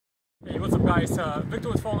Hey, what's up guys, Victor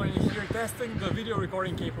with PhoneArena here, testing the video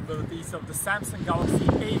recording capabilities of the Samsung Galaxy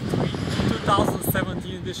A3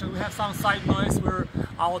 2017 edition. We have some side noise, we're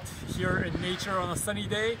out here in nature on a sunny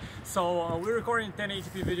day, so we're recording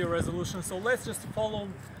 1080p video resolution, so let's just follow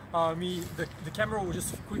me, the camera will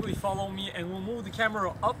just quickly follow me, and we'll move the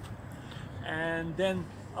camera up and then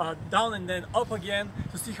down and then up again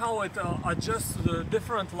to see how it adjusts to the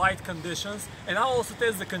different light conditions. And I'll also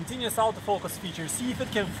test the continuous autofocus feature, see if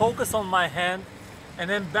it can focus on my hand and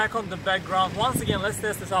then back on the background. Once again, let's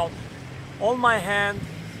test this out on my hand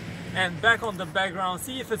and back on the background,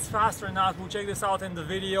 see if it's fast or not. We'll check this out in the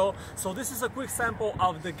video. So this is a quick sample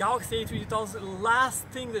of the Galaxy A3 2000. Last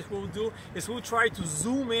thing that we'll do is we'll try to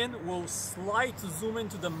zoom in, we'll slide to zoom in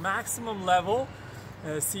to the maximum level,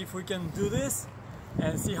 see if we can do this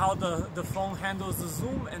and see how the phone handles the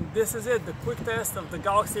zoom. And this is it, the quick test of the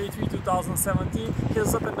Galaxy A3 2017. Hit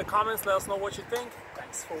us up in the comments, let us know what you think.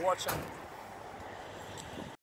 Thanks for watching.